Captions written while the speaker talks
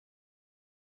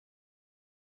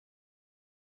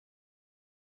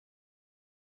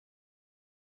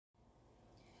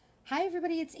Hi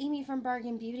everybody, it's Amy from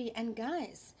Bargain Beauty, and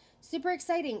guys, super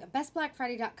exciting,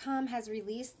 BestBlackFriday.com has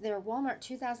released their Walmart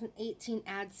 2018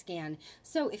 ad scan.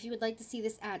 So if you would like to see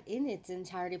this ad in its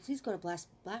entirety, please go to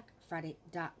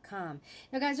BestBlackFriday.com.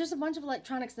 Now guys, there's a bunch of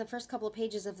electronics in the first couple of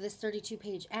pages of this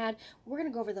 32-page ad. We're going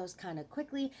to go over those kind of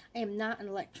quickly. I am not an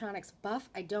electronics buff.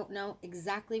 I don't know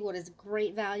exactly what is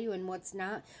great value and what's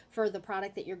not for the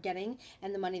product that you're getting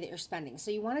and the money that you're spending.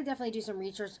 So you want to definitely do some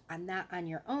research on that on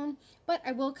your own, but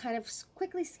I will kind of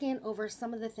quickly scan over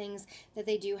some of the things that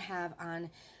they do have on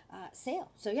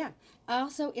sale. So yeah,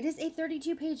 also it is a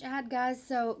 32-page ad, guys,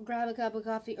 so grab a cup of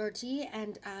coffee or tea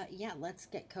and yeah, let's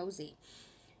get cozy.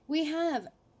 We have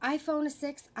iPhone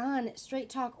 6 on Straight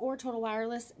Talk or Total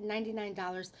Wireless,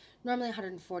 $99, normally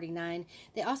 $149.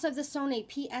 They also have the Sony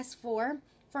PS4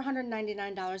 for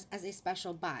 $199 as a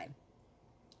special buy.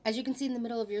 As you can see in the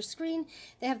middle of your screen,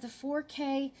 they have the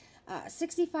 4K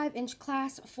 65-inch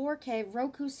class 4K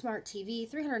Roku Smart TV,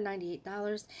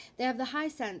 $398. They have the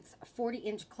Hisense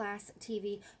 40-inch class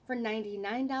TV for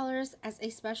 $99 as a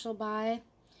special buy.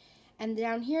 And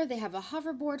down here, they have a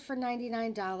hoverboard for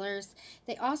 $99.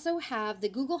 They also have the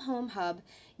Google Home Hub.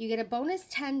 You get a bonus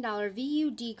 $10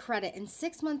 VUD credit and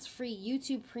 6 months free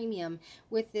YouTube Premium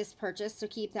with this purchase, so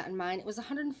keep that in mind. It was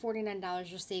 $149.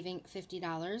 You're saving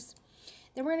 $50.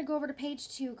 Then we're going to go over to page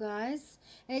 2, guys.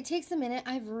 And it takes a minute.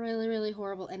 I have really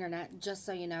horrible internet, just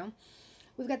so you know.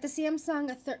 We've got the Samsung,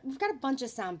 we've got a bunch of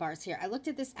sound bars here. I looked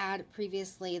at this ad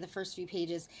previously, the first few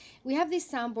pages. We have these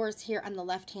sound bars here on the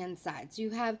left-hand side. So you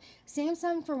have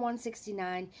Samsung for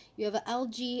 $169, you have a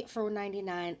LG for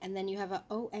 $99, and then you have a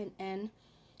ONN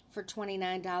for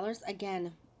 $29.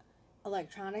 Again,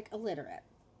 electronic illiterate.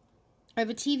 I have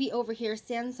a TV over here,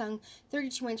 Samsung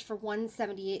 32-inch for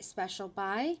 $178 special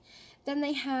buy. Then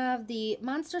they have the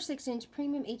Monster 6-inch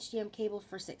premium HDMI cable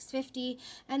for $650,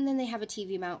 and then they have a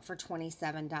TV mount for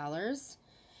 $27.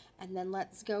 And then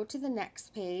let's go to the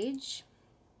next page.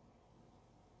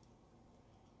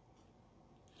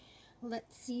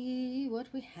 Let's see what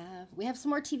we have. We have some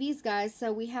more TVs, guys.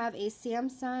 So we have a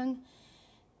Samsung.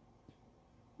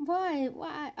 Why?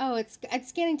 Oh, it's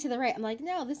scanning to the right. I'm like,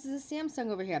 no, this is a Samsung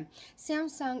over here.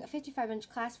 Samsung 55-inch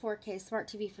Class 4K Smart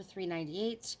TV for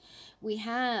 $398. We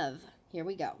have, here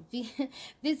we go, Vizio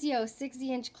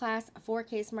 60-inch Class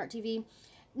 4K Smart TV.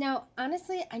 Now,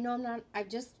 honestly, I know I've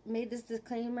just made this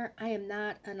disclaimer. I am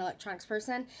not an electronics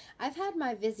person. I've had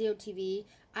my Vizio TV.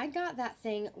 I got that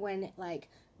thing when, like,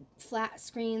 flat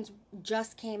screens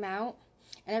just came out.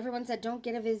 And everyone said, don't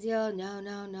get a Vizio.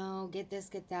 No. Get this,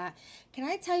 get that. Can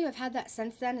I tell you, I've had that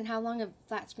since then, and how long have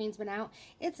flat screens been out?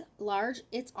 It's large,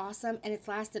 it's awesome, and it's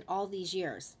lasted all these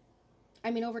years. I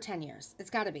mean, over 10 years.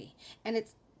 It's got to be. And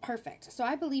it's perfect. So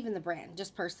I believe in the brand,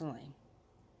 just personally.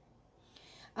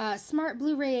 Smart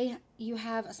Blu-ray. You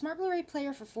have a Smart Blu-ray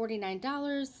player for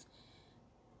 $49.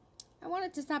 I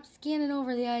wanted to stop scanning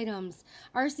over the items.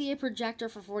 RCA projector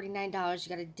for $49. You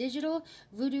got a digital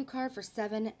Voodoo card for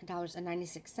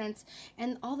 $7.96.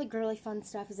 And all the girly fun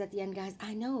stuff is at the end, guys.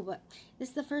 I know, but this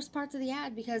is the first parts of the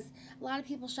ad because a lot of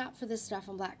people shop for this stuff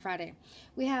on Black Friday.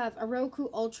 We have a Roku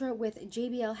Ultra with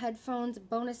JBL headphones,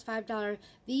 bonus $5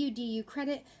 VUDU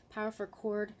credit, power for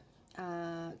quad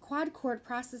cord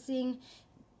processing,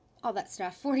 all that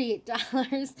stuff,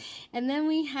 $48. And then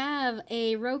we have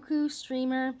a Roku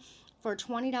streamer for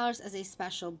 $20 as a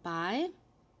special buy.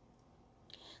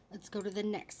 Let's go to the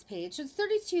next page. So it's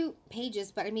 32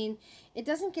 pages, but I mean, it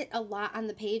doesn't get a lot on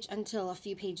the page until a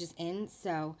few pages in,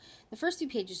 so the first few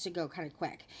pages should go kind of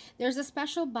quick. There's a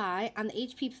special buy on the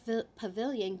HP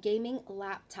Pavilion gaming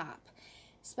laptop.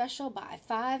 Special buy,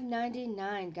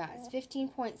 $599, guys.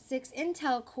 15.6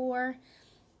 Intel Core.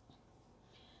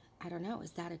 I don't know.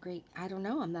 Is that a great... I don't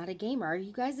know. I'm not a gamer. Are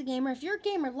you guys a gamer? If you're a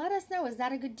gamer, let us know. Is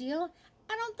that a good deal?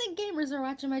 I don't think gamers are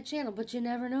watching my channel, but you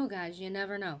never know, guys. You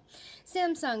never know.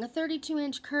 Samsung, a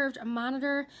 32-inch curved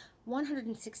monitor,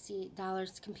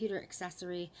 $168 computer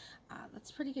accessory. That's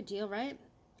a pretty good deal, right?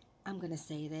 I'm going to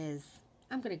say it is.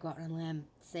 I'm going to go out on a limb,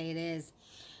 say it is.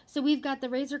 So we've got the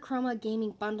Razer Chroma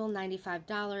Gaming Bundle,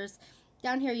 $95.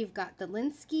 Down here, you've got the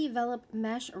Linsky Velop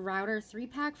Mesh Router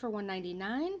 3-pack for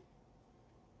 $199.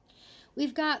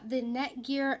 We've got the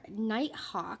Netgear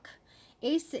Nighthawk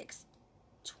A6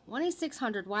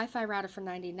 2600 Wi-Fi router for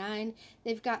 $99.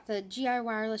 They've got the GI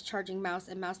wireless charging mouse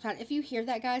and mouse pad. If you hear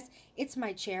that, guys, it's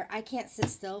my chair. I can't sit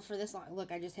still for this long.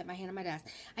 Look, I just hit my hand on my desk.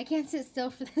 I can't sit still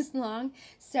for this long,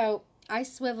 so I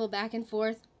swivel back and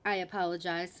forth. I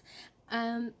apologize.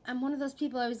 I'm one of those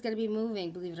people always going to be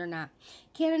moving, believe it or not.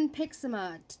 Canon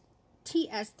Pixma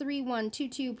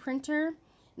TS3122 printer,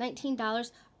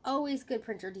 $19. always good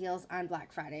printer deals on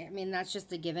Black Friday. I mean, that's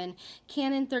just a given.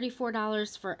 Canon,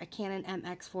 $34 for a Canon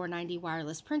MX490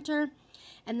 wireless printer.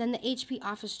 And then the HP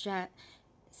OfficeJet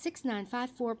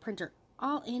 6954 printer.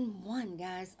 All in one,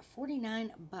 guys.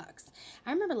 49 bucks.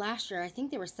 I remember last year, I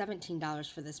think they were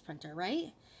 $17 for this printer,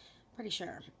 right? Pretty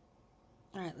sure.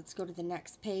 All right, let's go to the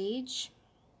next page.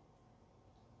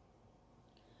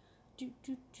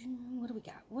 What do we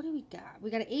got? What do we got?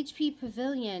 We got an HP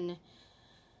Pavilion.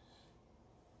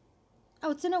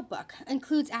 Oh, it's a notebook.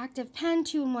 Includes active pen,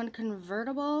 2-in-1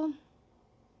 convertible.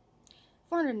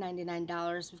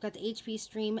 $499. We've got the HP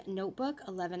Stream Notebook,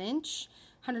 11-inch,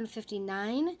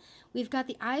 $159. We've got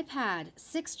the iPad,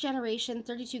 6th generation,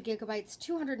 32 gigabytes,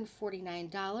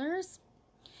 $249.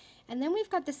 And then we've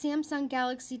got the Samsung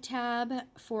Galaxy Tab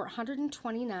for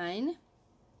 $129.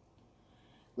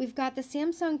 We've got the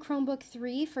Samsung Chromebook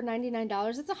 3 for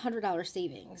 $99. It's a $100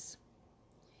 savings.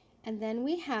 And then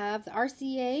we have the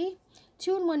RCA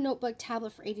 2-in-1 notebook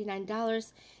tablet for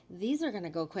 $89. These are going to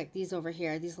go quick, these over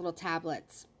here, these little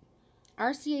tablets.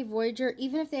 RCA Voyager,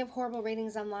 even if they have horrible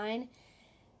ratings online,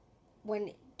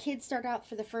 when kids start out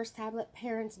for the first tablet,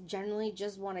 parents generally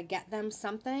just want to get them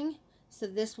something. So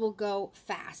this will go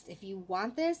fast. If you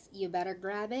want this, you better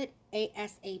grab it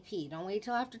ASAP. Don't wait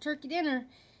till after turkey dinner.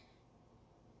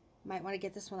 Might want to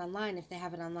get this one online if they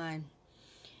have it online.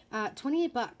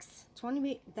 28 bucks.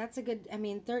 28, that's a good, I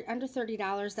mean, under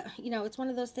 $30. That, you know, it's one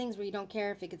of those things where you don't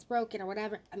care if it gets broken or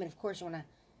whatever. I mean, of course you want to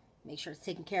make sure it's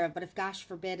taken care of, but if, gosh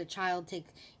forbid, a child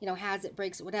has it,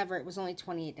 breaks it, whatever, it was only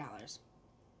 $28.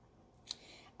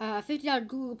 $50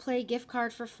 Google Play gift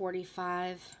card for $45.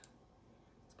 Let's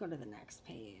go to the next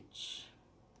page.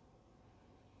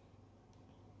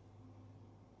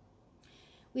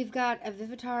 We've got a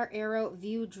Vivitar Aero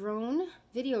View drone,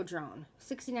 video drone,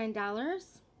 $69.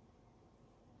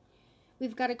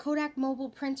 We've got a Kodak mobile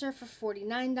printer for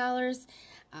 $49.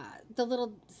 The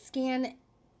little scan,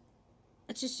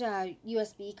 it's just a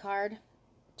USB card,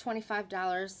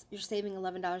 $25. You're saving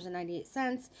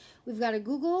 $11.98. We've got a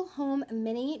Google Home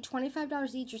Mini,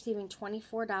 $25 each. You're saving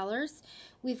 $24.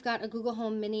 We've got a Google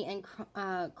Home Mini and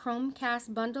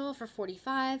Chromecast bundle for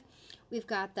 $45. We've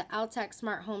got the Altec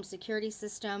Smart Home Security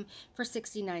System for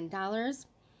 $69.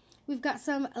 We've got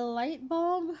some light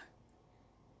bulb.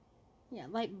 Yeah,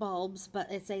 light bulbs,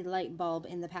 but it's a light bulb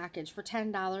in the package for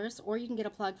 $10, or you can get a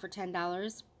plug for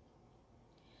 $10.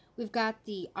 We've got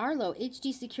the Arlo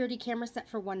HD Security Camera Set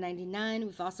for $199.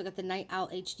 We've also got the Night Owl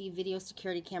HD Video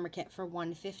Security Camera Kit for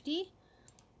 $150.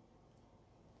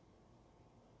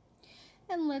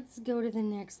 And let's go to the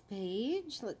next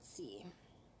page. Let's see.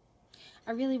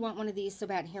 I really want one of these so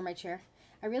bad. Here, my chair.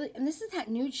 And this is that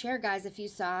new chair, guys, if you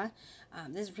saw.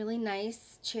 This really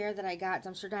nice chair that I got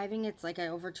dumpster diving. It's like an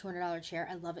over $200 chair.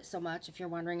 I love it so much, if you're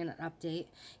wondering an update.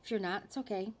 If you're not, it's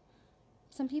okay.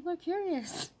 Some people are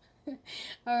curious.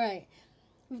 All right.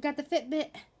 We've got the Fitbit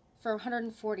for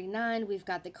 $149. We've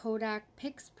got the Kodak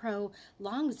Pix Pro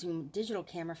Long Zoom digital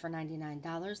camera for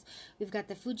 $99. We've got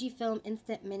the Fujifilm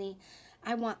Instant Mini.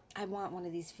 I want one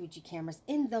of these Fuji cameras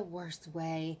in the worst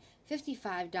way.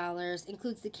 $55.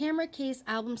 Includes the camera case,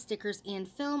 album stickers, and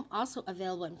film. Also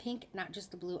available in pink, not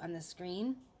just the blue on the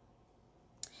screen.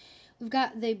 We've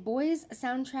got the Boys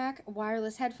Soundtrack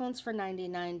wireless headphones for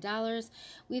 $99.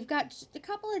 We've got a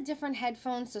couple of different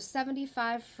headphones, so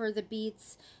 $75 for the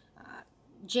Beats.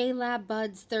 JLab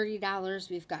Buds, $30.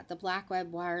 We've got the Blackweb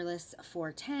wireless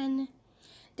for $10.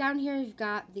 Down here we've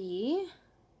got the,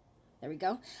 there we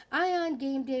go, Ion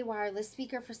Game Day wireless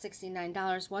speaker for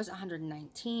 $69, was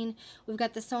 $119. We've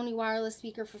got the Sony wireless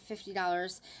speaker for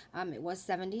 $50. It was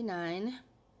 $79.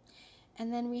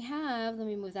 And then we have, let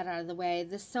me move that out of the way,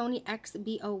 the Sony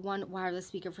XB01 wireless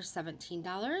speaker for $17.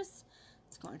 Let's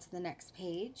go on to the next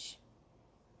page.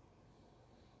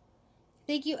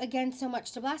 Thank you again so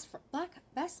much to Best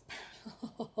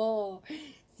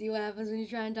see what happens when you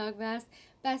try and talk fast.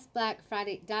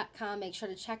 BestBlackFriday.com. Make sure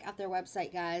to check out their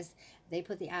website, guys. They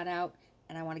put the ad out,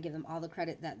 and I want to give them all the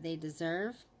credit that they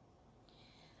deserve.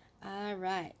 All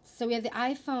right, so we have the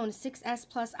iPhone 6s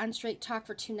Plus on Straight Talk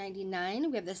for $299.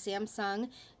 We have the Samsung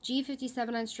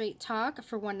G57 on Straight Talk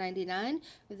for $199.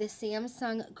 We have the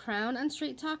Samsung Crown on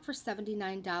Straight Talk for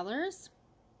 $79.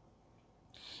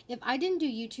 If I didn't do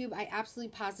YouTube, I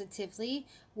absolutely positively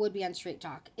would be on Straight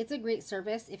Talk. It's a great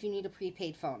service if you need a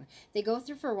prepaid phone. They go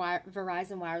through for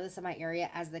Verizon Wireless in my area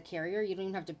as the carrier. You don't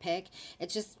even have to pick.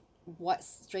 It's just what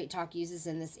Straight Talk uses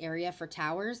in this area for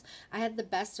towers. I had the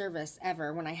best service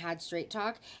ever when I had Straight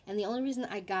Talk, and the only reason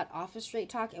I got off of Straight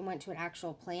Talk and went to an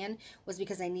actual plan was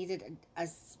because I needed a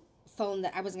phone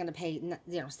that I wasn't going to pay,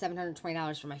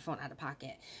 $720 for my phone out of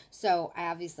pocket. So I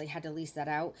obviously had to lease that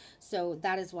out. So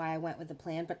that is why I went with the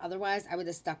plan. But otherwise, I would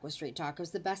have stuck with Straight Talk. It was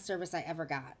the best service I ever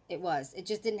got. It was. It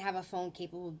just didn't have a phone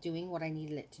capable of doing what I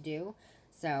needed it to do.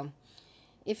 So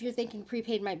if you're thinking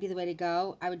prepaid might be the way to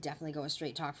go, I would definitely go with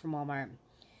Straight Talk from Walmart.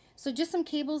 So just some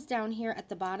cables down here at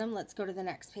the bottom. Let's go to the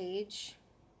next page.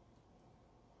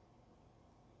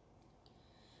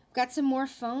 Got some more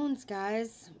phones,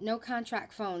 guys. No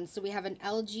contract phones. So we have an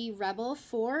LG Rebel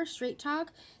 4 Straight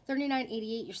Talk,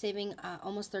 $39.88. You're saving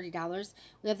almost $30.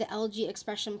 We have the LG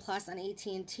Expression Plus on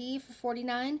AT&T for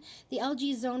 $49. The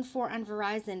LG Zone 4 on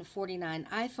Verizon, $49.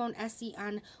 iPhone SE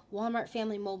on Walmart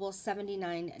Family Mobile,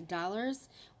 $79.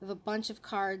 We have a bunch of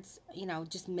cards,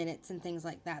 just minutes and things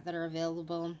like that that are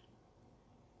available.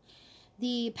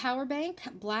 The power bank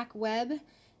Black Web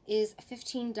is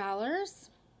 $15.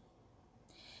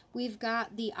 We've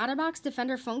got the OtterBox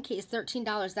Defender phone case,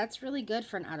 $13. That's really good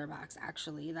for an OtterBox,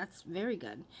 actually. That's very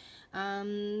good.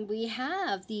 We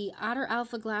have the Otter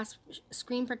Alpha Glass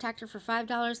Screen Protector for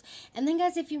 $5. And then,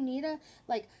 guys, if you need a,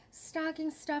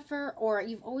 stocking stuffer, or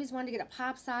you've always wanted to get a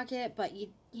pop socket, but you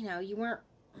weren't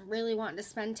really wanting to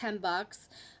spend $10,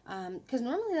 because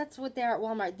normally that's what they are at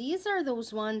Walmart. These are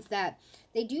those ones that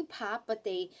they do pop, but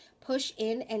they push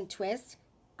in and twist.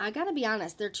 I gotta be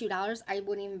honest, they're $2. I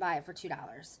wouldn't even buy it for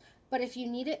 $2. But if you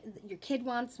need it, your kid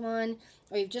wants one,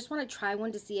 or you just want to try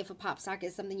one to see if a pop socket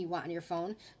is something you want on your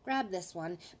phone, grab this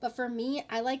one. But for me,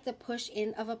 I like the push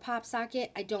in of a pop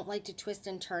socket. I don't like to twist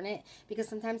and turn it, because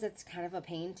sometimes it's kind of a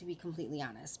pain, to be completely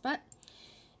honest. But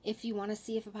if you want to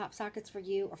see if a pop socket's for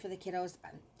you or for the kiddos,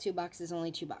 $2 is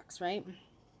only $2, right?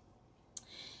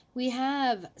 We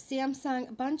have Samsung,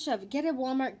 a bunch of get a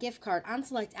Walmart gift card on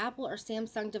select Apple or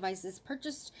Samsung devices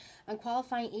purchased on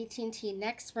qualifying AT&T,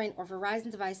 Next, Sprint, or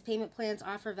Verizon device. Payment plans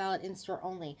offer valid in-store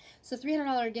only. So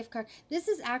 $300 gift card. This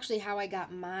is actually how I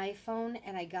got my phone,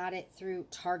 and I got it through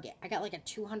Target. I got like a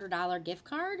 $200 gift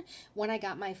card when I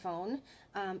got my phone,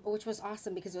 which was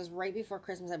awesome because it was right before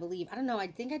Christmas, I believe. I don't know. I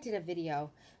think I did a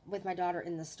video with my daughter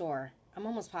in the store. I'm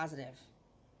almost positive.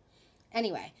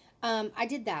 Anyway, I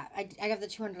did that. I got the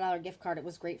 $200 gift card. It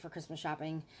was great for Christmas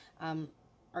shopping,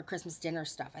 or Christmas dinner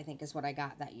stuff, I think is what I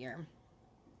got that year.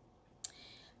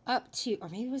 Or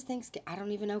maybe it was Thanksgiving. I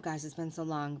don't even know, guys. It's been so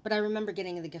long. But I remember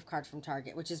getting the gift card from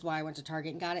Target, which is why I went to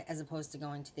Target and got it, as opposed to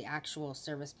going to the actual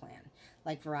service plan,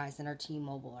 like Verizon or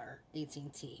T-Mobile or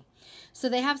AT&T. So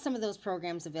they have some of those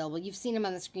programs available. You've seen them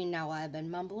on the screen now while I've been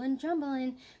mumbling,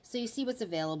 jumbling. So you see what's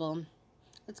available.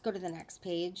 Let's go to the next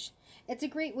page. It's a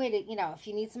great way to, if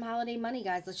you need some holiday money,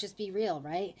 guys, let's just be real,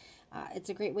 right? It's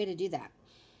a great way to do that.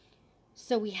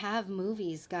 So we have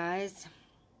movies, guys.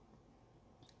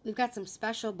 We've got some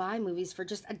special buy movies for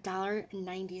just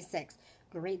 $1.96.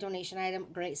 Great donation item,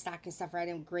 great stocking stuffer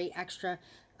item, great extra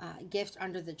gift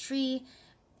under the tree.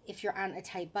 If you're on a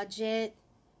tight budget,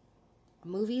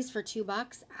 movies for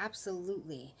 $2,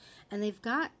 absolutely. And they've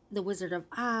got The Wizard of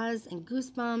Oz and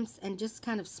Goosebumps and just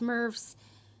kind of Smurfs.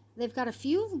 They've got a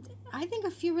few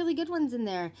really good ones in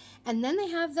there. And then they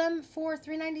have them for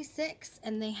 $3.96,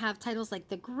 and they have titles like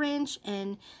The Grinch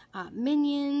and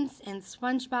Minions and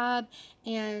SpongeBob.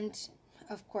 And,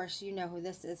 of course, you know who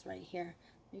this is right here.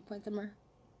 Let me point them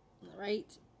right.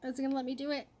 Is it going to let me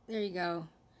do it? There you go.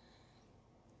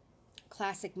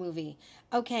 Classic movie.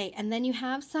 Okay, and then you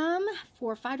have some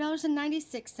for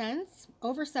 $5.96,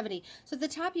 over 70. So at the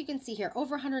top you can see here,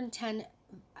 over 110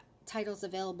 titles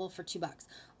available for $2.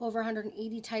 Over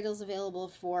 180 titles available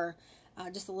for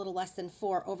just a little less than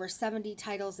 $4. Over 70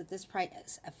 titles at this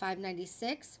price at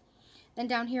 $5.96. Then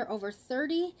down here, over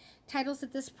 30 titles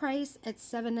at this price at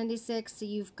 $7.96. So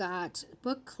you've got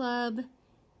Book Club,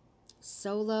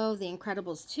 Solo, The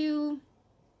Incredibles 2.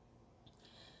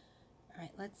 All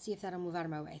right, let's see if that'll move out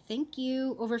of my way. Thank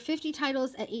you. Over 50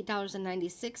 titles at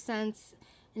 $8.96.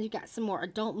 And you've got some more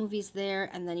adult movies there.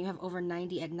 And then you have over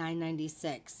 90 at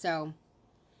 $9.96. So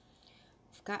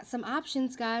we've got some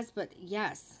options, guys. But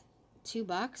yes,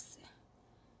 $2.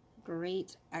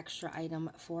 Great extra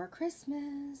item for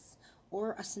Christmas.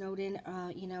 Or a snowed-in,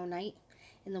 night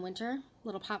in the winter.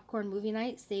 Little popcorn movie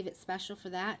night. Save it special for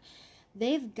that.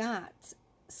 They've got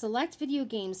select video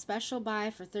games special buy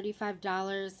for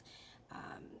 $35.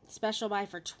 Special buy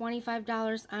for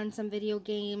 $25 on some video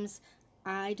games.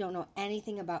 I don't know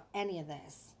anything about any of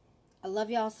this. I love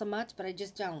y'all so much, but I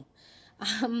just don't.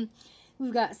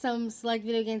 We've got some select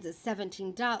video games at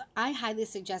 $17. I highly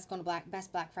suggest going to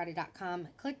bestblackfriday.com.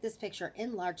 Click this picture,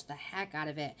 enlarge the heck out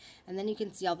of it, and then you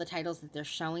can see all the titles that they're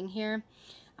showing here.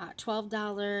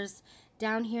 $12.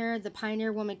 Down here, the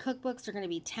Pioneer Woman cookbooks are going to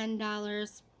be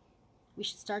 $10. We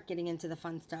should start getting into the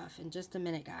fun stuff in just a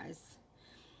minute, guys.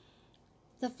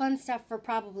 The fun stuff for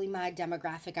probably my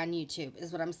demographic on YouTube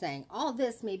is what I'm saying. All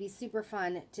this may be super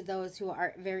fun to those who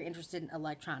are very interested in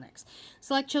electronics.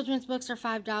 Select children's books are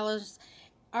 $5.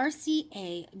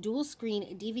 RCA dual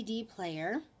screen DVD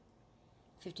player,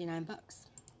 59 bucks.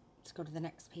 Let's go to the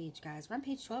next page, guys. We're on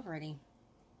page 12 already.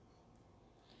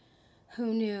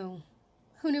 Who knew?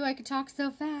 Who knew I could talk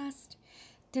so fast?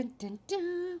 Dun, dun,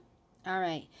 dun. All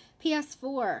right,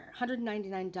 PS4,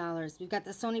 $199. We've got the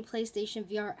Sony PlayStation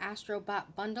VR Astrobot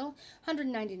Bundle,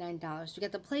 $199. We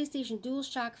got the PlayStation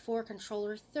DualShock 4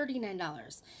 controller,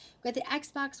 $39. We got the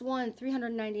Xbox One,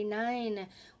 $399.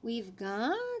 We've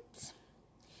got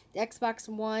the Xbox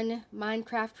One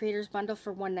Minecraft Creators Bundle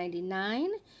for $199.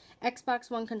 Xbox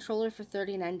One controller for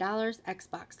 $39,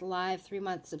 Xbox Live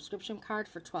 3-month subscription card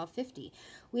for $12.50.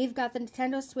 We've got the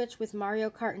Nintendo Switch with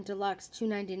Mario Kart and Deluxe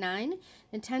 $299,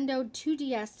 Nintendo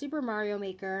 2DS Super Mario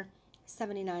Maker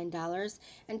 $79,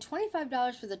 and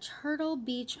 $25 for the Turtle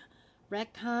Beach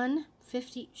Recon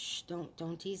 50. Shh,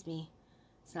 don't tease me.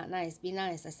 It's not nice. Be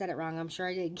nice. I said it wrong. I'm sure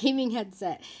I did. Gaming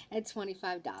headset at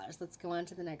 $25. Let's go on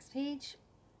to the next page.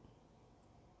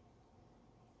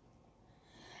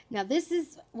 Now, this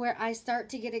is where I start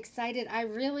to get excited. I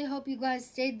really hope you guys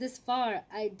stayed this far.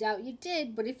 I doubt you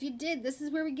did, but if you did, this is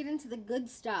where we get into the good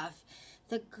stuff.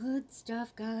 The good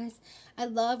stuff, guys. I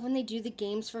love when they do the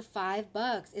games for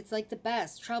 $5. It's like the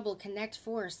best. Trouble, Connect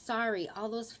 4, Sorry, all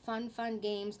those fun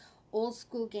games, old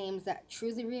school games that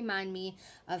truly remind me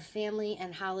of family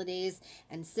and holidays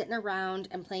and sitting around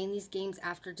and playing these games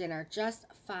after dinner. Just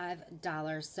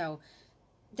 $5. So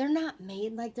they're not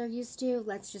made like they're used to.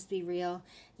 Let's just be real.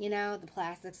 You know, the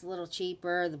plastic's a little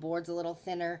cheaper, the board's a little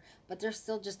thinner, but they're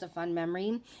still just a fun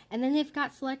memory. And then they've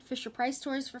got select Fisher-Price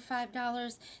toys for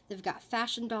 $5. They've got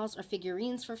fashion dolls or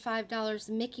figurines for $5.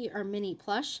 Mickey or Minnie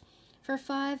plush for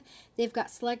 $5. They've got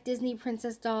select Disney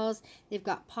princess dolls. They've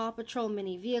got Paw Patrol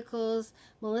mini vehicles,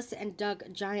 Melissa and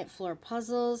Doug giant floor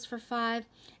puzzles for $5.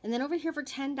 And then over here for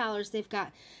 $10, they've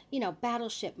got, you know,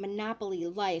 Battleship, Monopoly,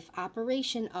 Life,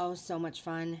 Operation. Oh, so much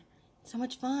fun. So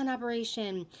much fun,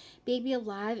 Operation. Baby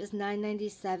Alive is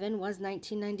 $9.97, was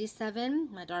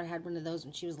 $19.97. My daughter had one of those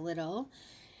when she was little.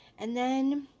 And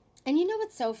then, and you know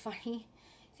what's so funny?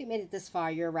 If you made it this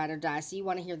far, you're a ride or die, so you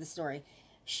want to hear the story.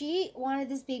 She wanted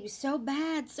this baby so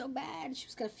bad, so bad. She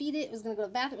was going to feed it. It was going to go to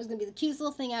the bathroom. It was going to be the cutest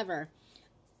little thing ever.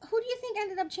 Who do you think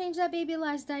ended up changing that Baby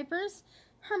Alive's diapers?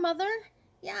 Her mother?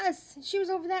 Yes. She was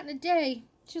over that in a day.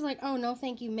 She was like, oh, no,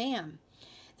 thank you, ma'am.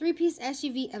 3-piece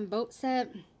SUV and boat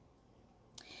set.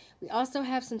 We also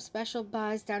have some special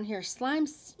buys down here. Slime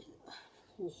set,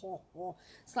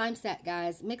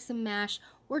 guys. Mix and mash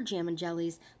or jam and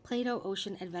jellies. Play-Doh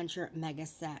Ocean Adventure Mega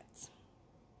Set.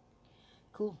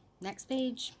 Cool. Next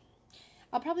page.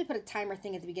 I'll probably put a timer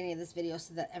thing at the beginning of this video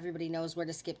so that everybody knows where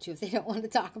to skip to if they don't want to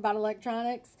talk about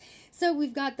electronics. So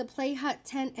we've got the Play Hut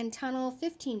tent and tunnel,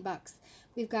 15 bucks.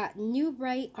 We've got New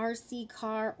Bright RC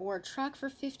car or truck for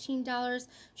 $15.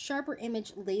 Sharper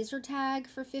Image laser tag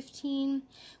for $15.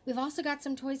 We've also got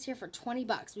some toys here for 20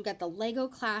 bucks. We've got the Lego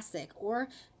Classic or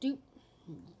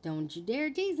don't you dare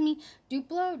tease me.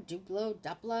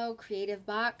 Duplo, Creative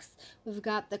Box. We've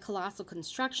got the Colossal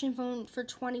Construction Phone for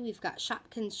 $20. We've got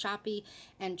Shopkins, Shoppy,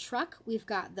 and Truck. We've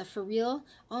got the For Real.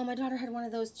 Oh, my daughter had one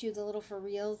of those too, the little For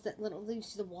Reals that little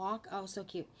used to walk. Oh, so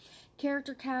cute.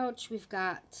 Character Couch. We've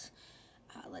got,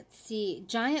 let's see,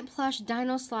 Giant Plush,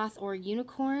 Dino Sloth, or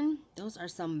Unicorn. Those are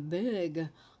some big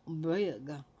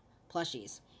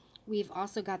plushies. We've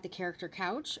also got the Character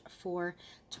Couch for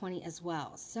 $20 as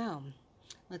well. So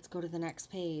let's go to the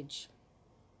next page.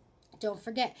 Don't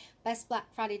forget,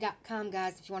 bestblackfriday.com,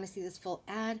 guys, if you want to see this full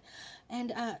ad.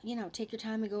 And, you know, take your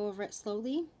time and go over it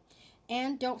slowly.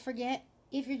 And don't forget,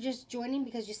 if you're just joining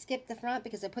because you skipped the front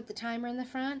because I put the timer in the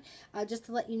front, just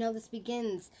to let you know, this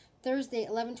begins Thursday,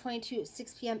 11/22 at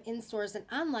 6 p.m. in stores, and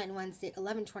online Wednesday,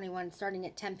 11/21 starting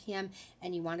at 10 p.m.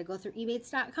 And you want to go through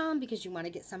Ebates.com because you want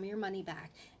to get some of your money back.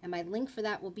 And my link for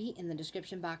that will be in the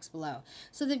description box below.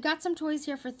 So they've got some toys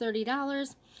here for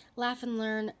 $30. Laugh and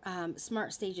Learn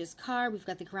Smart Stages car. We've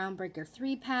got the Groundbreaker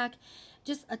 3-pack.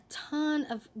 Just a ton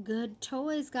of good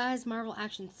toys, guys. Marvel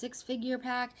Action 6-figure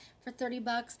pack for 30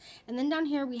 bucks. And then down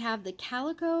here we have the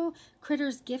Calico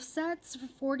Critters gift sets for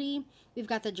 40. We've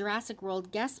got the Jurassic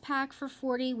World guest pack for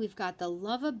 40. We've got the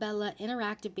Lovabella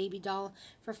interactive baby doll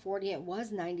for 40. It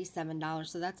was $97,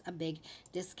 so that's a big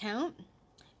discount.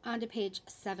 On to page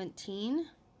 17.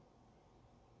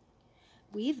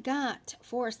 We've got,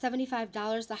 for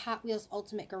 $75, the Hot Wheels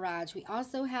Ultimate Garage. We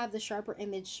also have the Sharper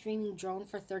Image streaming drone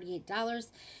for $38.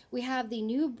 We have the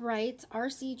new Bright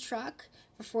RC truck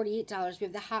for $48. We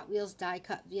have the Hot Wheels die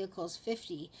cut vehicles,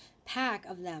 50 pack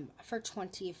of them for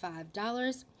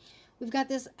 $25. We've got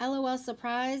this LOL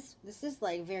Surprise. This is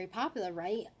like very popular,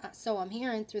 right? So I'm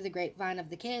hearing through the grapevine of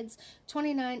the kids.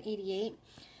 $29.88.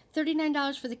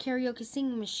 $39 for the karaoke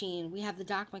singing machine. We have the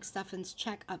Doc McStuffins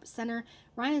Check Up Center,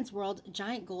 Ryan's World,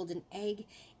 Giant Golden Egg,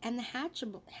 and the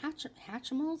Hatchimals?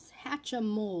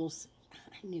 Hatchimals.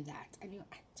 I knew that. I knew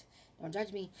it. Don't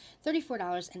judge me.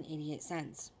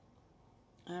 $34.88.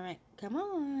 All right, come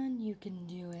on. You can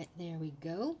do it. There we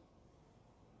go.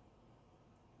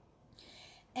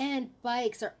 And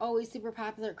bikes are always super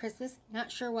popular at Christmas.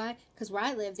 Not sure why, because where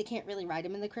I live, they can't really ride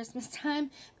them in the Christmas time,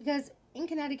 because in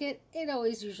Connecticut, it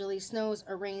always usually snows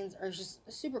or rains or is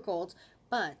just super cold.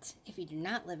 But if you do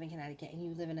not live in Connecticut and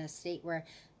you live in a state where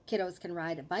kiddos can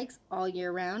ride bikes all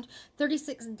year round,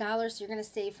 $36, so you're going to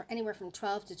save for anywhere from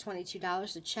 $12 to $22.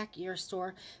 So check your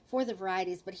store for the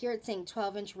varieties. But here it's saying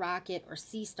 12-inch Rocket or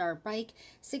C-Star bike,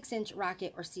 6-inch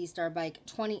Rocket or C-Star bike,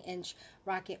 20-inch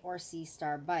Rocket or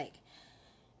C-Star bike.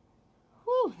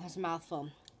 Whew, that's a mouthful.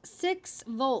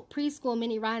 6-volt preschool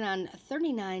mini ride-on,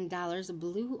 $39.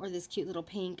 Blue or this cute little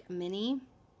pink mini.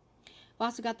 We've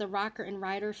also got the rocker and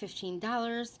rider,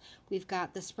 $15. We've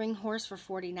got the spring horse for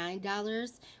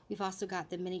 $49. We've also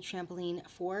got the mini trampoline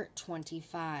for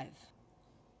 $25.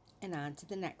 And on to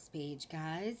the next page,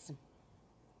 guys.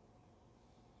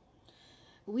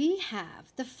 We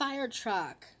have the fire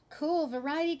truck. Cool,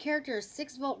 variety characters,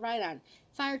 6-volt ride-on.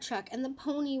 Fire truck and the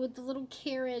pony with the little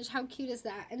carriage. How cute is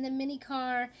that? And the mini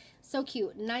car. So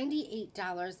cute.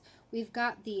 $98. We've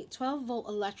got the 12-volt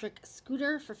electric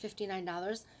scooter for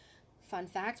 $59. Fun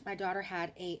fact, my daughter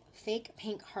had a fake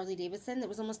pink Harley Davidson that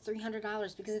was almost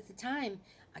 $300 because at the time,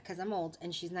 because I'm old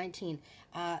and she's 19,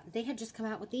 they had just come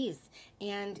out with these.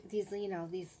 And these, you know,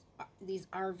 these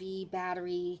RV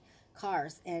battery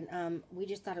cars. And we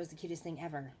just thought it was the cutest thing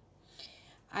ever.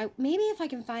 Maybe if I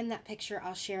can find that picture,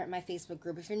 I'll share it in my Facebook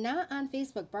group. If you're not on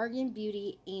Facebook, Bargain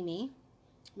Beauty Amy,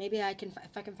 maybe I can,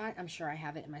 if I can find, I'm sure I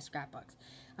have it in my scrapbooks.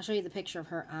 I'll show you the picture of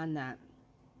her on that.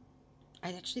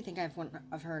 I actually think I have one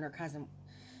of her and her cousin.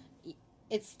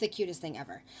 It's the cutest thing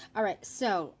ever. All right,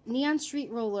 so Neon Street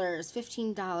Rollers,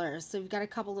 $15. So we've got a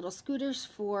couple little scooters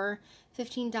for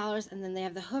 $15, and then they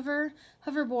have the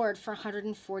hoverboard for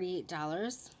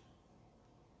 $148.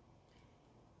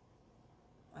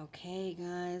 Okay,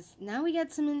 guys. Now we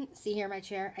got some see here, my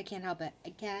chair. I can't help it. I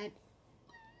can't.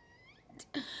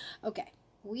 Okay.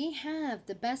 We have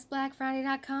the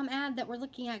bestblackfriday.com ad that we're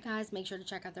looking at, guys. Make sure to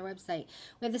check out their website.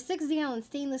 We have the 6-gallon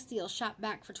stainless steel shop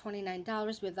vac for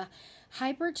 $29. We have the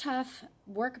Hyper Tough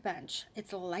workbench.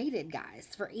 It's lighted, guys,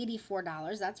 for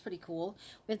 $84. That's pretty cool.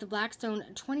 We have the Blackstone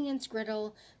 20-inch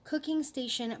griddle cooking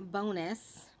station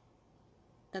bonus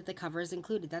that the cover is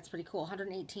included. That's pretty cool.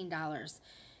 $118.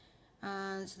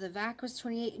 So the vac was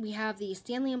 $28. We have the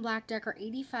Stanley & Black Decker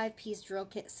 85-piece drill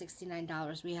kit,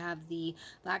 $69. We have the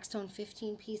Blackstone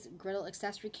 15-piece griddle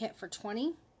accessory kit for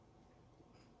 $20.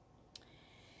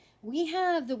 We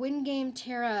have the Wingame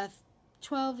Terra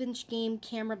 12-inch game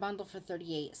camera bundle for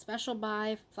 $38. Special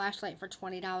buy flashlight for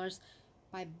 $20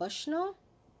 by Bushnell.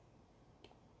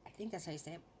 I think that's how you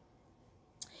say it.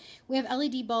 We have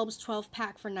LED bulbs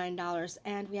 12-pack for $9.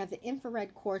 And we have the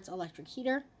infrared quartz electric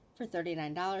heater for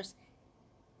 $39.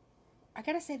 I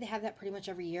gotta say they have that pretty much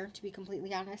every year, to be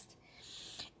completely honest.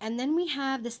 And then we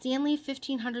have the Stanley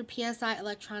 1500 PSI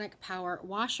electronic power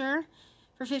washer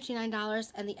for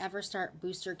 $59 and the Everstart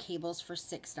booster cables for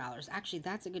 $6. Actually,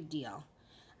 that's a good deal.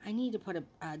 I need to put a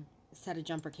set of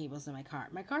jumper cables in my car.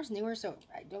 My car's newer, so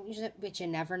I don't use it, but you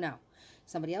never know.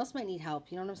 Somebody else might need help,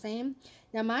 you know what I'm saying?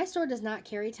 Now, my store does not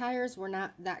carry tires. We're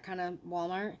not that kind of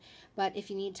Walmart. But if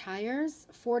you need tires,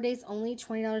 4 days only,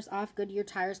 $20 off Goodyear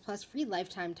tires plus free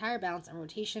lifetime tire balance and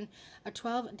rotation, a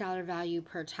 $12 value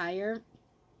per tire.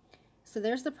 So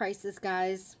there's the prices,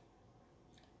 guys.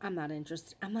 I'm not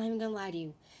interested. I'm not even going to lie to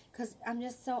you because I'm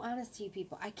just so honest to you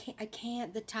people. I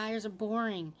can't. The tires are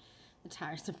boring. The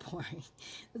tires are boring.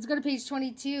 Let's go to page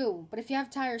 22. But if you have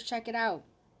tires, check it out.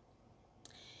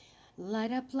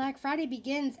 Light Up Black Friday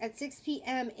begins at 6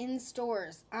 p.m. in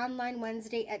stores. Online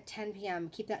Wednesday at 10 p.m.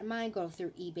 Keep that in mind. Go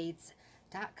through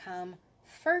ebates.com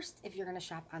first if you're going to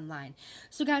shop online.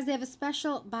 So, guys, they have a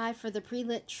special buy for the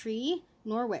pre-lit tree,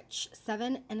 Norwich,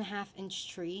 7.5-inch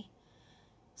tree,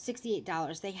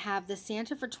 $68. They have the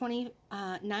Santa for $29,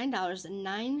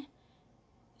 9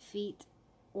 feet,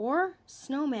 or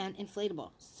snowman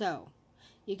inflatable. So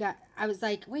You got, I was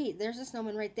like, wait, there's a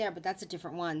snowman right there, but that's a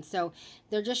different one. So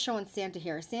they're just showing Santa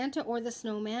here. Santa or the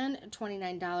snowman,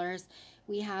 $29.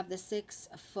 We have the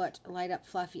 6-foot light up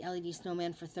fluffy LED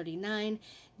snowman for $39.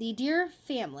 The Deer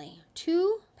Family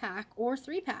 2-pack or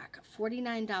 3-pack,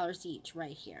 $49 each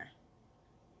right here.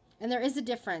 And there is a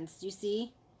difference. Do you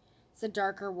see? It's a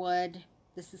darker wood.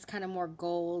 This is kind of more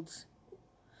gold.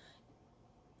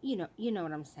 You know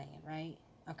what I'm saying, right?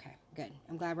 Okay, good.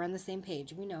 I'm glad we're on the same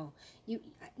page. We know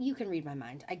you can read my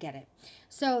mind. I get it.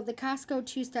 So the Costco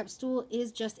 2-step stool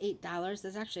is just $8.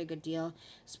 That's actually a good deal.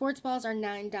 Sports balls are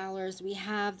 $9. We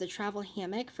have the travel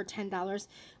hammock for $10.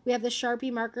 We have the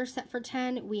Sharpie marker set for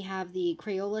 $10. We have the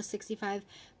Crayola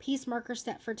 65-piece marker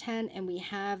set for $10, and we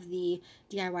have the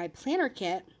DIY planner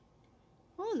kit.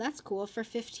 Oh, that's cool, for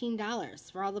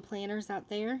 $15 for all the planners out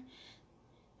there.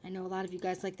 I know a lot of you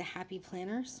guys like the happy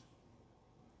planners.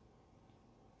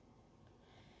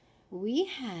 We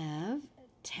have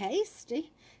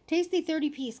Tasty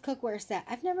 30-piece cookware set.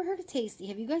 I've never heard of Tasty.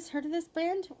 Have you guys heard of this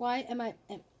brand? Why am I...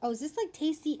 Oh, is this like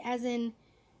Tasty as in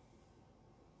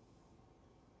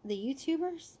the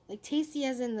YouTubers? Like Tasty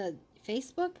as in the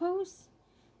Facebook posts?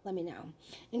 Let me know.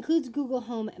 Includes Google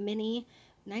Home Mini,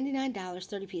 $99,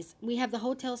 30-piece. We have the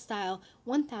hotel style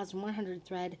 1,100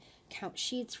 thread count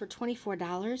sheets for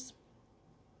 $24.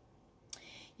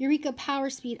 Eureka Power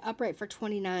Speed upright for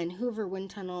 $29. Hoover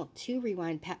Wind Tunnel 2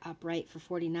 rewind pet upright for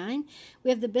 $49. We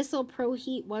have the Bissell Pro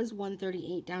Heat, was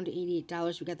 $138 down to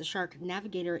 $88. We got the Shark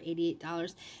Navigator,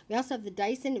 $88. We also have the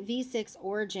Dyson V6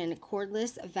 Origin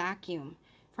cordless vacuum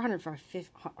for $150.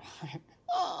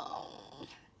 Oh,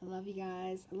 I love you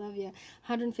guys. I love you.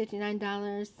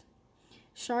 $159.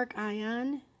 Shark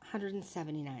Ion,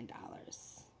 $179.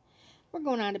 We're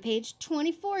going on to page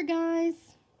 24, guys.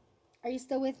 Are you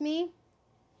still with me?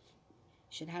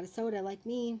 Should have had a soda like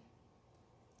me.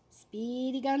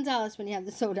 Speedy Gonzales when you have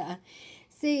the soda.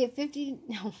 Save Save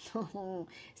 $40,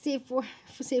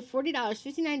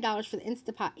 $59 for the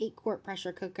Instapot 8-quart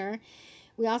pressure cooker.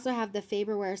 We also have the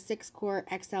Faberware 6-quart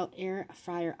XL air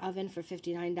fryer oven for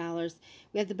 $59.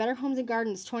 We have the Better Homes and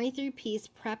Gardens 23-piece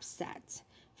prep set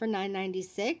for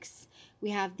 $9.96. We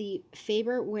have the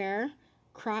Faberware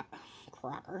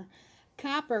copper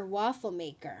waffle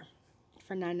maker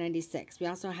for $9.96. We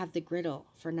also have the griddle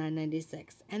for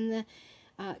 $9.96. And the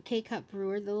K-Cup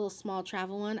brewer, the little small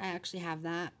travel one, I actually have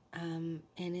that. And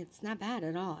it's not bad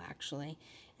at all, actually.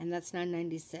 And that's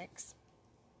 $9.96.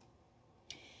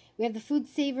 We have the Food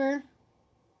Saver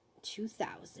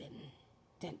 2000.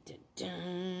 Dun, dun,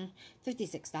 dun.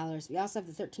 $56. We also have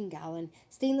the 13-gallon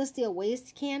stainless steel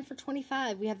waste can for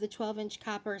 $25. We have the 12-inch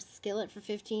copper skillet for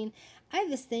 $15. I have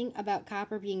this thing about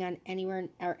copper being on anywhere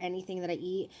or anything that I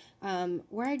eat.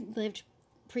 Where I lived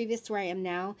previous to where I am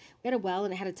now, we had a well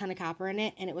and it had a ton of copper in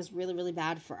it, and it was really, really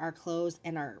bad for our clothes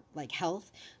and our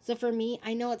health. So for me,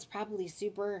 I know it's probably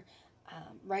super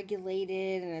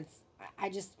regulated, and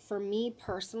for me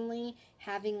personally,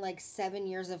 having 7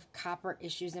 years of copper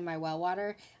issues in my well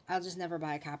water, I'll just never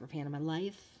buy a copper pan in my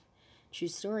life. True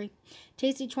story.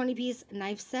 Tasty 20-piece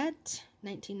knife set,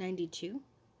 $19.92.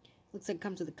 Looks like it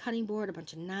comes with a cutting board, a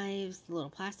bunch of knives, little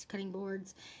plastic cutting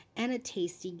boards, and a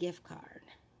Tasty gift card.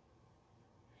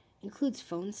 Includes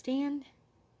phone stand.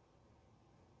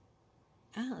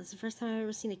 Oh, it's the first time I've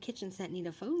ever seen a kitchen set need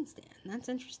a phone stand. That's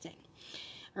interesting.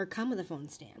 Or come with a phone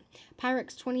stand.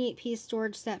 Pyrex 28-piece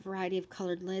storage set, variety of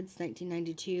colored lids,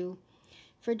 $19.92.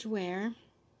 Frigidaire,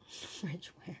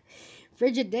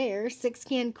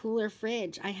 6-can cooler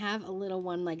fridge. I have a little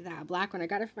one like that, a black one. I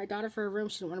got it for my daughter for her room.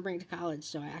 She didn't want to bring it to college,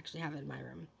 so I actually have it in my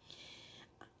room.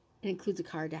 It includes a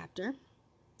car adapter,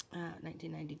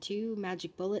 $19.92.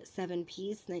 Magic Bullet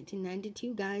 7-piece,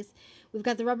 $19.92, guys. We've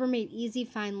got the Rubbermaid Easy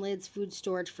Fine Lids food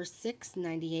storage for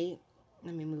 $6.98.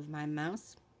 Let me move my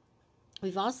mouse.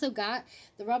 We've also got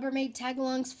the Rubbermaid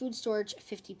Tagalongs food storage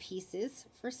 50 pieces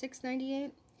for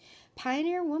 $6.98.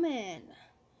 Pioneer Woman.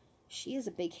 She is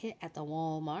a big hit at the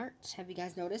Walmart. Have you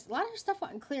guys noticed? A lot of her stuff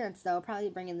on clearance, though. Probably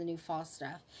bringing the new fall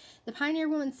stuff. The Pioneer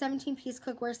Woman 17-piece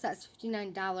cookware set is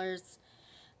 $59.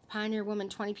 The Pioneer Woman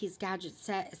 20-piece gadget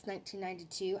set is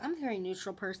 $19.92. I'm a very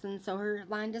neutral person, so her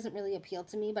line doesn't really appeal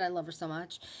to me, but I love her so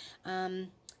much.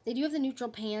 They do have the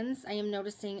neutral pans, I am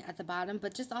noticing at the bottom,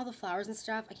 but just all the flowers and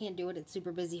stuff, I can't do it. It's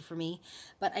super busy for me.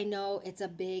 But I know it's a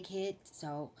big hit,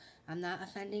 so I'm not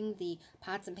offending the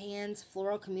pots and pans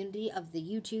floral community of the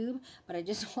YouTube, but I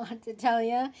just want to tell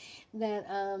you that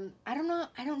I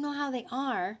don't know how they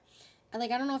are.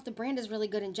 like, I don't know if the brand is really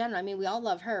good in general. I mean, we all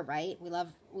love her, right? We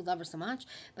love her so much.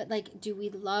 But, like, do we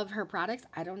love her products?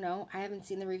 I don't know. I haven't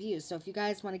seen the reviews. So if you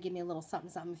guys want to give me a little something,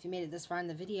 something, if you made it this far in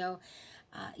the video,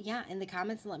 yeah, in the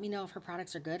comments and let me know if her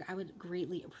products are good. I would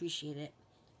greatly appreciate it.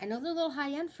 I know they're a little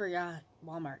high-end for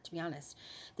Walmart, to be honest.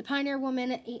 The Pioneer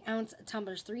Woman 8-ounce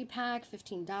tumblers 3-pack,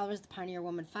 $15. The Pioneer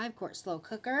Woman 5-quart slow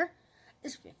cooker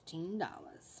is $15.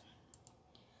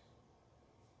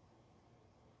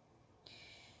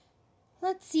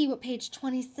 Let's see what page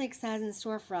 26 has in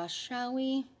store for us, shall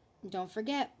we? Don't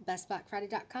forget,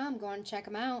 bestblackfriday.com. Go on and check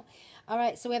them out. All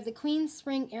right, so we have the Queen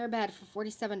Spring Airbed for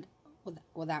 $47.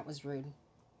 Well, that was rude.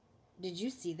 Did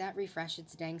you see that refresh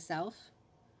its dang self?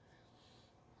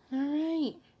 All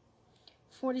right,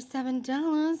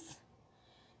 $47.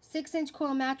 6-inch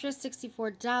coil mattress,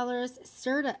 $64.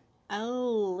 Serta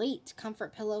Elite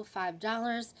comfort pillow,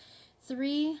 $5.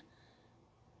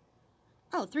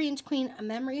 3-inch queen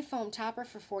memory foam topper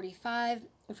for $45.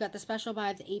 We've got the special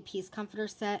buy of the 8-piece comforter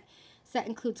set. Set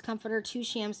includes comforter, 2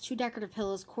 shams, 2 decorative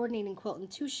pillows, coordinating quilt,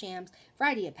 and 2 shams.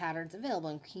 Variety of patterns available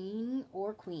in king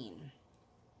or queen.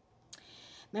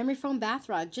 Memory foam bath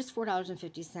rug, just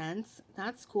 $4.50.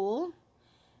 That's cool.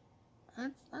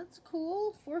 That's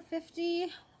cool. $4.50.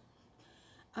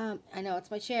 I know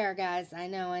it's my chair, guys. I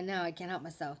know. I can't help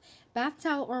myself. Bath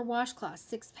towel or washcloth,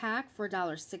 6-pack for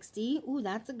 $1.60. Ooh,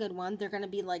 that's a good one. They're going to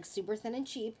be like super thin and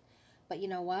cheap. But you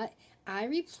know what? I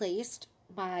replaced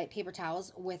my paper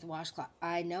towels with washcloth.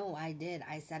 I know I did.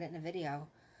 I said it in a video.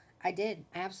 I did.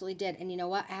 I absolutely did. And you know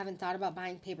what? I haven't thought about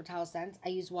buying paper towels since. I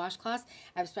use washcloths.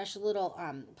 I have a special little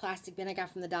plastic bin I got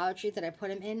from the Dollar Tree that I put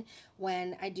them in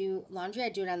when I do laundry. I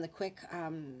do it on the quick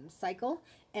cycle.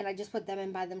 And I just put them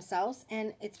in by themselves.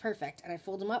 And it's perfect. And I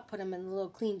fold them up, put them in the little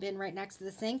clean bin right next to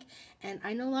the sink. And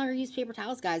I no longer use paper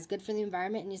towels, guys. Good for the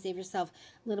environment. And you save yourself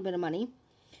a little bit of money.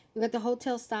 We've got the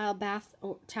hotel style bath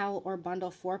towel or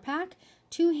bundle 4-pack.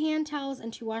 2 hand towels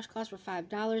and 2 washcloths for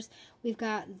 $5. We've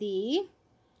got the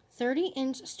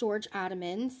 30-inch storage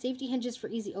ottoman, safety hinges for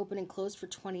easy open and close for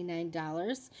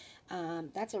 $29.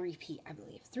 That's a repeat, I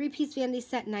believe. 3-piece vanity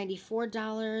set,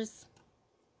 $94.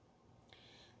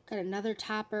 Got another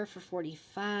topper for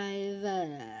 $45.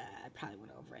 I probably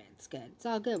went over it. It's good. It's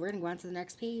all good. We're going to go on to the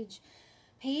next page.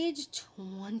 Page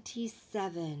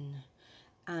 27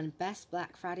 on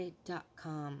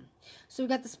bestblackfriday.com. So we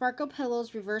got the Sparkle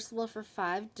pillows, reversible for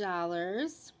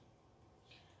 $5.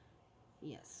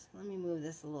 Yes, let me move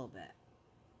this a little bit.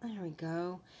 There we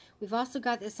go. We've also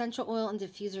got the essential oil and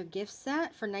diffuser gift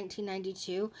set for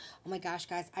 $19.92. Oh my gosh,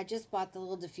 guys, I just bought the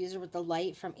little diffuser with the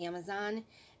light from Amazon,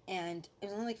 and it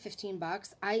was only like 15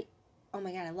 bucks. Oh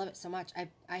my god, I love it so much.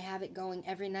 I have it going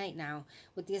every night now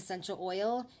with the essential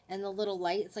oil and the little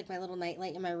light. It's like my little night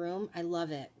light in my room. I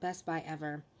love it. Best buy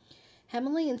ever.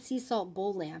 Himalayan sea salt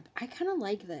bowl lamp. I kind of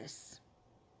like this.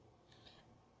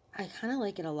 I kind of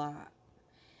like it a lot.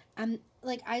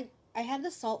 Like, I had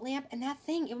the salt lamp, and that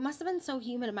thing, it must have been so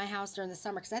humid in my house during the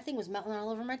summer, because that thing was melting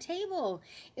all over my table.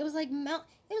 It was like, it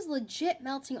was legit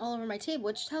melting all over my table,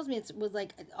 which tells me it was,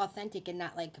 like, authentic and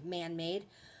not, like, man-made.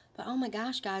 But, oh my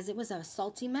gosh, guys, it was a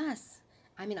salty mess.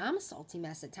 I mean, I'm a salty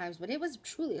mess at times, but it was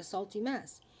truly a salty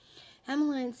mess.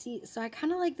 Himalayan sea, so I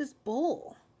kind of like this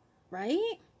bowl,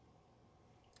 right?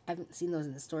 I haven't seen those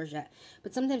in the stores yet,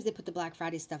 but sometimes they put the Black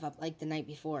Friday stuff up, like, the night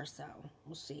before, so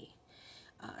we'll see.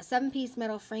 7-piece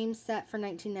metal frame set for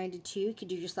 $19.92. You could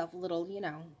do yourself a little, you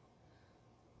know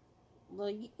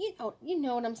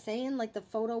what I'm saying? Like the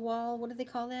photo wall. What do they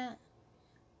call that?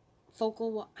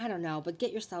 Focal wall. I don't know, but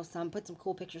get yourself some. Put some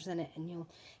cool pictures in it, and you'll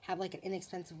have like an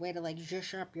inexpensive way to like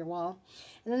zhuzh up your wall.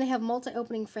 And then they have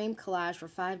multi-opening frame collage for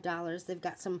 $5. They've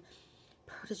got some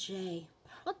protege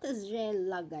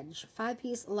luggage.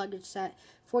 5-piece luggage set,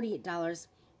 $48.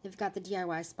 They've got the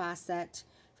DIY spa set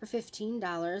for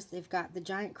 $15. They've got the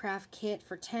giant craft kit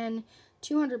for $10.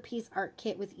 200-piece art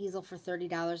kit with easel for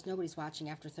 $30. Nobody's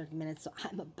watching after 30 minutes, so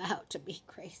I'm about to be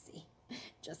crazy.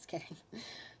 Just kidding. I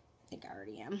think I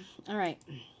already am. All right.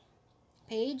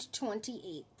 Page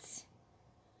 28.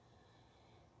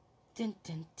 Dun,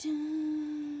 dun,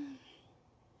 dun.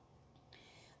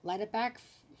 Light Up Black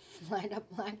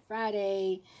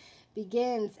Friday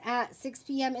begins at 6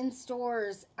 p.m. in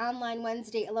stores. Online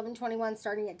Wednesday, 11/21,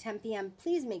 starting at 10 p.m.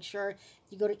 Please make sure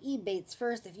you go to Ebates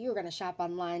first if you're going to shop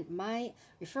online. My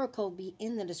referral code will be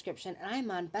in the description, and I'm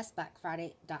on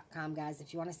bestblackfriday.com, guys,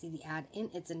 if you want to see the ad in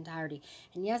its entirety.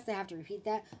 And yes, I have to repeat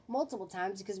that multiple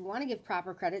times because we want to give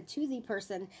proper credit to the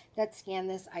person that scanned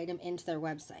this item into their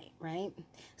website, right?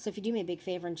 So if you do me a big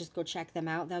favor and just go check them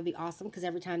out, that would be awesome, because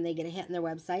every time they get a hit on their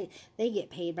website, they get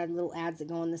paid by the little ads that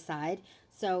go on the side.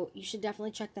 So you should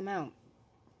definitely check them out.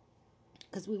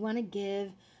 because we want to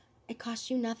give, it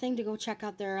costs you nothing to go check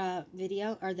out their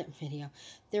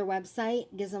their website.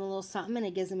 It gives them a little something, and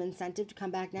it gives them incentive to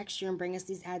come back next year and bring us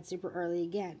these ads super early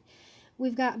again.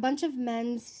 We've got a bunch of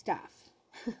men's stuff.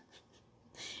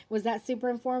 Was that super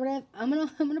informative? I'm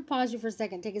gonna pause you for a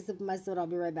second, take a sip of my soda. I'll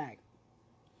be right back.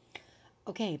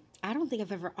 Okay, I don't think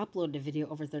I've ever uploaded a video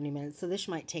over 30 minutes, so this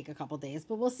might take a couple days,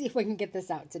 but we'll see if we can get this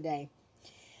out today.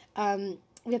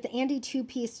 We have the Andy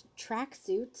 2-piece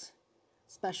tracksuit,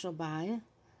 special buy,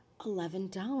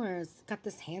 $11. Got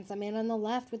this handsome man on the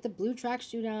left with the blue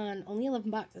tracksuit on, only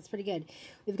 $11. That's pretty good.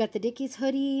 We've got the Dickies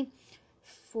hoodie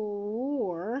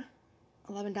for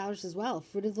 $11 as well.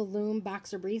 Fruit of the Loom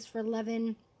boxer briefs for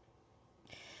 $11.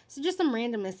 So just some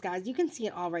randomness, guys. You can see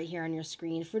it all right here on your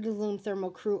screen. Fruit of the Loom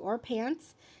thermal crew or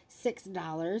pants,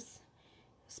 $6.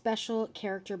 Special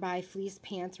character buy fleece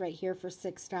pants right here for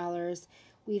 $6.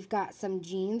 We've got some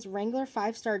jeans, Wrangler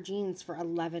 5-star jeans for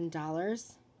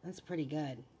 $11. That's pretty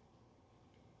good.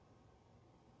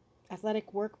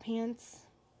 Athletic work pants,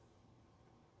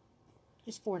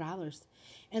 just $4.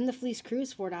 And the fleece crew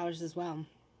is $4 as well.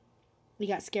 You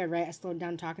got scared, right? I slowed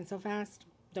down talking so fast.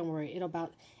 Don't worry, it'll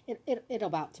about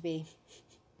to be.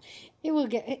 It will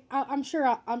get. I'm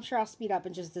sure I'll speed up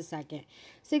in just a second.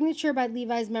 Signature by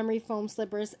Levi's memory foam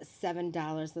slippers,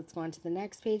 $7. Let's go on to the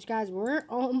next page, guys. We're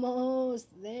almost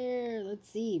there. Let's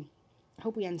see.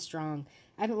 Hope we end strong.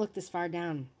 I haven't looked this far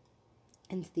down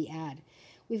into the ad.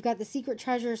 We've got the Secret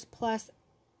Treasures Plus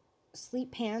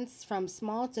sleep pants from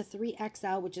small to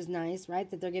 3XL, which is nice, right?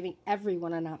 That they're giving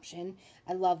everyone an option.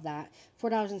 I love that.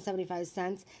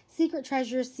 $4.75. Secret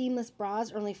Treasures seamless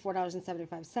bras are only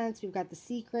 $4.75. We've got the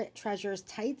Secret Treasures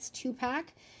tights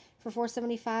 2-pack for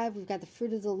 $4.75. We've got the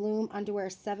Fruit of the Loom underwear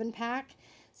 7-pack,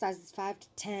 sizes 5 to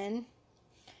 10.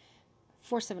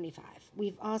 $4.75.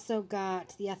 We've also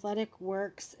got the Athletic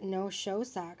Works No Show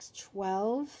Socks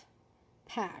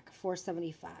 12-pack,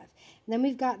 $4.75. And then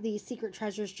we've got the Secret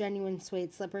Treasures genuine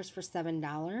suede slippers for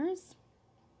 $7.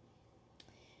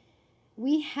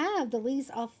 We have the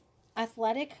Ladies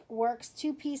Athletic Works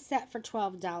 2-piece set for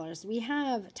 $12. We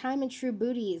have Time and True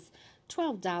booties,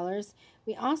 $12.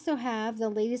 We also have the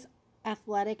Ladies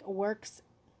Athletic Works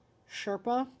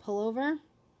Sherpa pullover.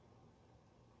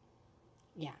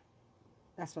 Yeah,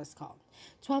 that's what it's called.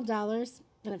 $12.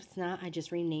 And if it's not, I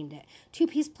just renamed it.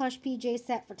 2-piece plush PJ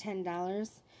set for $10.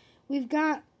 We've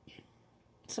got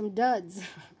some duds.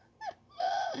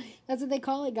 That's what they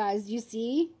call it, guys. You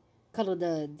see? Cuddle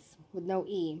duds with no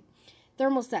E.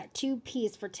 Thermal set,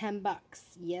 2-piece for $10.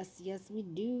 Yes, yes, we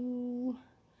do.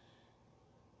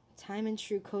 Time and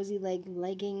True cozy leg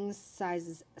leggings,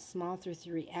 sizes small through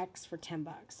 3X for $10.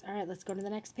 All right, let's go to the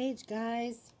next page,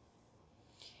 guys.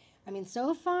 I mean,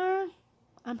 so far,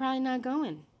 I'm probably not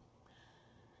going.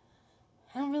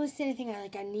 I don't really see anything I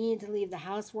need to leave the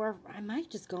house for. I might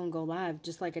just go live,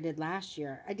 just like I did last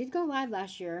year. I did go live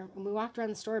last year, and we walked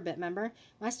around the store a bit, remember?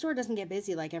 My store doesn't get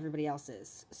busy like everybody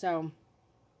else's, so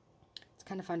it's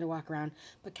kind of fun to walk around.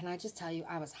 But can I just tell you,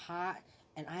 I was hot,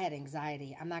 and I had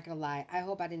anxiety. I'm not going to lie. I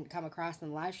hope I didn't come across in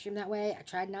the live stream that way. I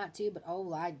tried not to, but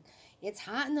it's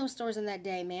hot in those stores in that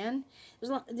day, man.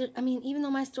 I mean, even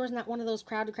though my store's not one of those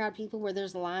crowd-to-crowd people where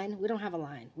there's a line, we don't have a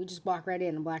line. We just walk right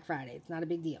in on Black Friday. It's not a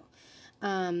big deal.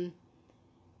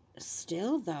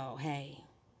 Still though, hey,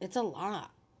 it's a lot.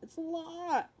 It's a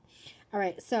lot. All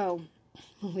right, so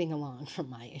moving along from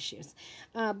my issues.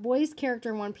 Boys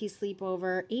character 1-piece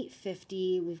sleepover,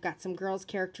 $8.50. We've got some girls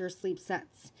character sleep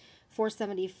sets,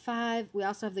 $4.75. We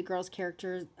also have the girls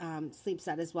character sleep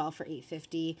set as well for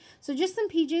 $8.50. So just some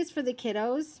PJs for the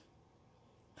kiddos.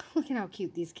 Look at how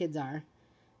cute these kids are.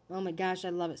 Oh my gosh, I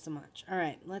love it so much. All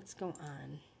right, let's go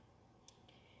on.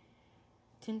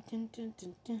 31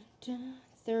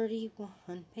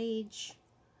 page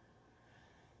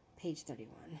 31.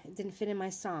 It didn't fit in my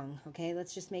song. Okay,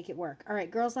 let's just make it work. All right,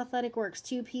 Girls Athletic Works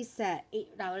 2-piece set,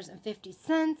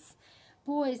 $8.50.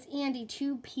 Boys Andy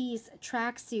 2-piece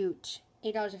tracksuit,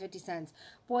 $8.50.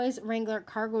 Boys Wrangler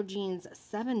cargo jeans,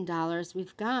 $7.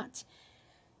 We've got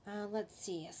let's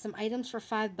see, some items for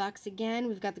 $5 again.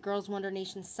 We've got the Girls Wonder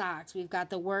Nation socks. We've got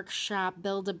the Workshop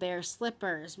Build-A-Bear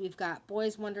slippers. We've got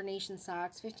Boys Wonder Nation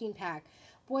socks, 15-pack.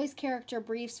 Boys Character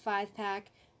briefs,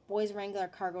 5-pack. Boys Wrangler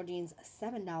cargo jeans,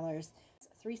 $7.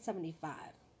 $3.75.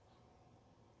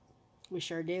 We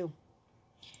sure do.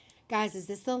 Guys, is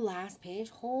this the last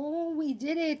page? Oh, we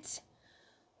did it.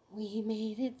 We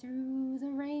made it through the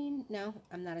rain. No,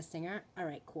 I'm not a singer. All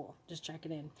right, cool. Just check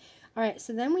it in. All right,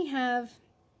 so then we have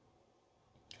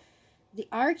the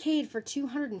arcade for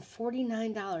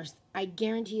 $249. I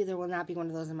guarantee you there will not be one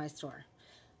of those in my store.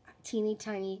 teeny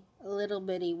tiny little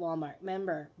bitty Walmart.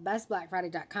 Remember,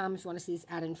 bestblackfriday.com if you want to see this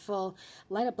ad in full.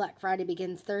 Light Up Black Friday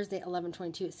begins Thursday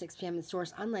 11/22 at 6 p.m. in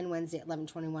stores, online Wednesday at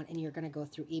 11/21, and you're going to go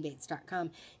through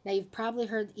ebates.com. Now, you've probably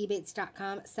heard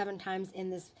ebates.com 7 times in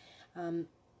this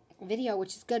video,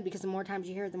 which is good because the more times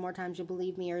you hear it, the more times you'll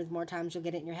believe me, or the more times you'll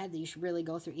get it in your head that you should really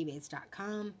go through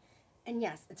ebates.com. And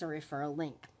yes, it's a referral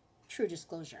link. True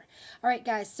disclosure. All right,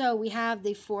 guys, so we have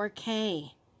the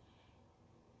 4K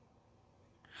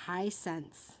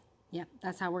Hisense. Yep,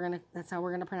 that's how we're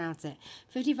gonna pronounce it.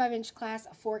 55-inch class,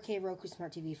 a 4K Roku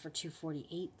Smart TV for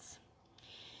 $248.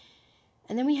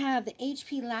 And then we have the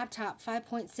HP laptop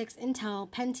 5.6 Intel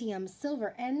Pentium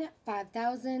Silver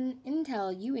N5000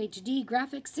 Intel UHD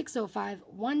graphics 605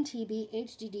 1 TB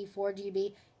HDD 4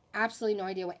 GB. Absolutely no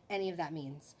idea what any of that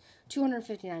means.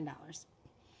 $259.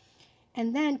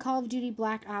 And then Call of Duty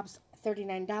Black Ops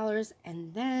 $39.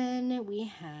 And then we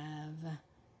have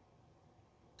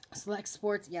Select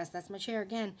Sports. Yes, that's my chair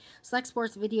again. Select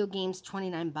Sports video games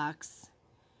 $29.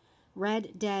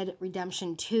 Red Dead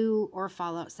Redemption 2 or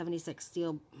Fallout 76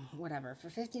 Steel, whatever, for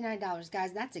 $59.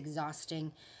 Guys, that's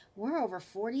exhausting. We're over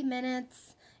 40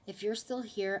 minutes. If you're still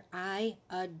here, I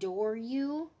adore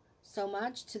you so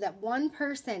much. To that one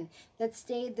person that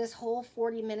stayed this whole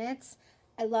 40 minutes,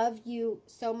 I love you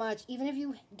so much. Even if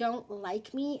you don't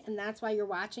like me, and that's why you're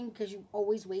watching, because you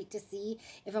always wait to see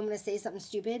if I'm going to say something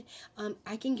stupid,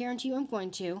 I can guarantee you I'm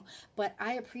going to. But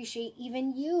I appreciate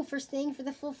even you for staying for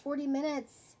the full 40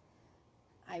 minutes.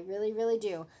 I really, really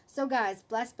do. So, guys,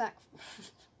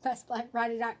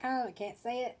 bestblackfriday.com. I can't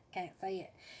say it.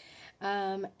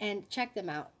 And check them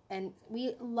out. And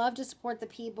we love to support the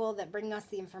people that bring us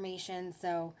the information.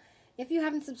 So, if you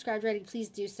haven't subscribed already, please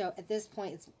do so. At this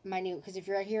point, it's minute, because if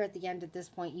you're here at the end at this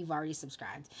point, you've already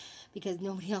subscribed, because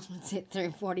nobody else would sit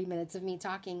through 40 minutes of me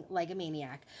talking like a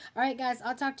maniac. All right, guys,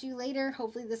 I'll talk to you later.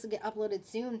 Hopefully, this will get uploaded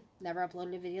soon. Never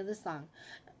uploaded a video this long.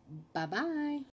 Bye-bye.